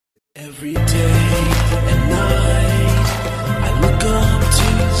Every day and night, I look up to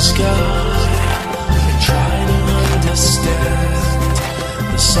the sky and try to understand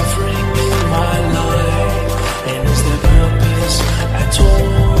the suffering in my life. And is there purpose at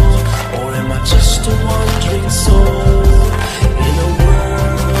all, or am I just a wandering soul in a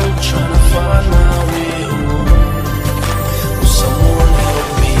world trying to find my way home? Will someone help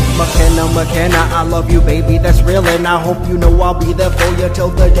me? Makenna, I love you, baby, that's real. And I hope you know I'll be there for you till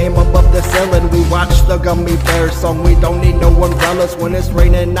the day I'm above the ceiling. We watch the Gummy Bear song, we don't need no umbrellas. When it's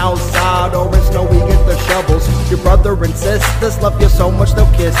raining outside or it's snow, we get the shovels. Your brother and sisters love you so much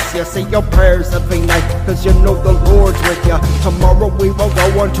they'll kiss you. Say your prayers every night, cause you know the Lord's with you. Tomorrow we will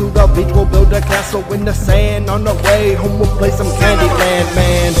go on to the beach, we'll build a castle in the sand. On the way home we'll play some Candyland,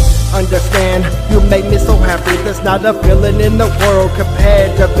 man. Understand, you make me so happy. There's not a feeling in the world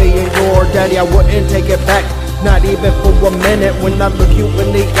compared to being your daddy. I wouldn't take it back, not even for a minute. When I look you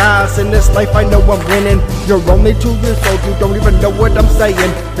in the eyes, in this life I know I'm winning. You're only 2 years old, you don't even know what I'm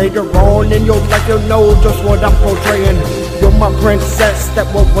saying. Later on in your life you'll know just what I'm portraying. You're my princess that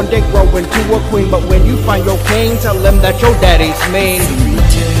will one day grow into a queen. But when you find your king, tell him that your daddy's mean. Every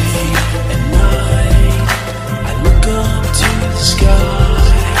day and night, I look up to the sky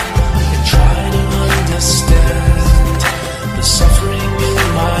and try to understand the suffering in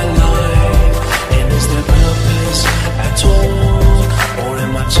my life. And is there purpose at all, or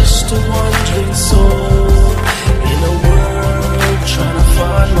am I just a wandering soul in a world trying to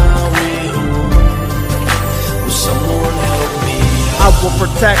find my way home? Will someone help me? I will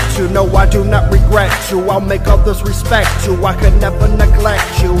protect you, no I do not regret you. I'll make others respect you, I could never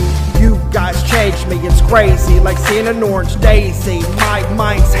neglect you. You guys changed me, it's crazy, like seeing an orange daisy. My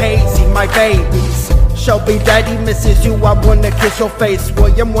mind's hazy, my babies. Shelby, daddy misses you, I wanna kiss your face.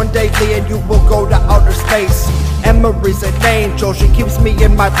 William, one day me and you will go to outer space. Emery's an angel, she keeps me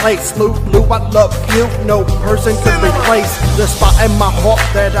in my place. Blue, I love you, no person could replace the spot in my heart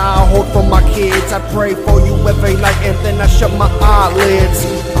that I hold for my kids. I pray for you every night and then I shut my eyelids.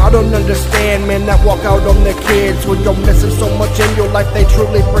 I don't understand men that walk out on their kids when you're missing so much in your life, they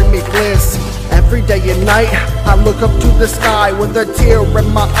truly bring me bliss. Every day and night, I look up to the sky with a tear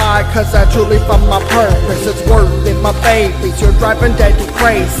in my eye, cause I truly found my purpose, it's worth it, my babies. You're driving daddy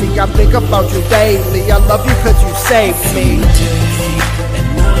crazy, I think about you daily. I love you cause you saved me. Every day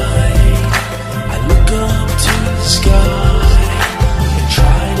and night, I look up to the sky and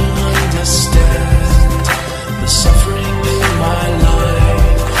try to understand the suffering in my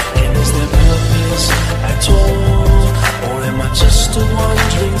life. And is there purpose at all, or am I just a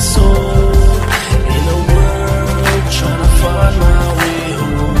wandering soul in a world trying to find my way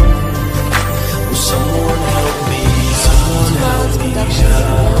home? Will someone help me? Someone help me out.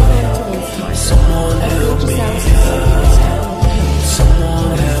 Someone help me out.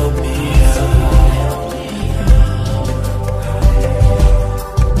 Someone help me out.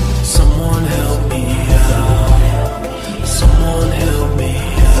 Someone help me out. Someone help me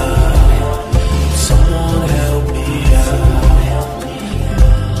out. Someone help me out.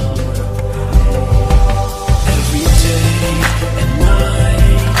 Every day and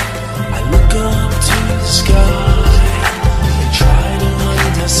night, I look up to the sky and try to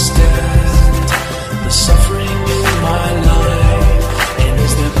understand the suffering in my life. And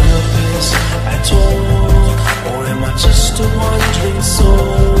is there purpose at all, or am I just a wandering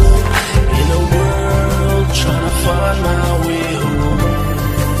soul in a world trying to find my way home?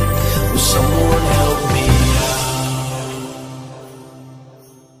 Will someone help me out?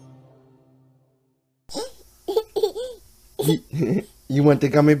 You want the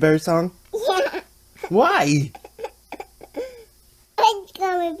Gummy Bear song? Yeah. Why? It's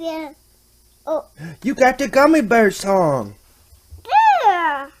gonna be a... Oh. You got the Gummy Bear song.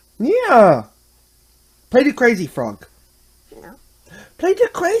 Yeah. Yeah. Play the Crazy Frog. No. Play the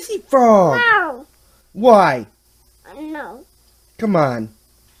Crazy Frog. No. Why? No. Come on.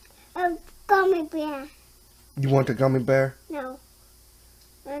 A gummy bear. You want the Gummy Bear? No.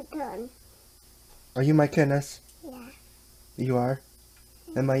 I'm done. Are you my Kenneth? Yeah. You are?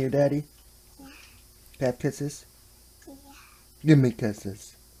 Am I your daddy? Yeah. Pat kisses? Yeah. Give me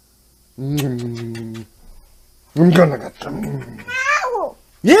kisses. I'm gonna get you. No.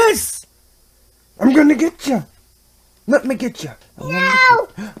 Yes! I'm gonna get you. Let me get you. No.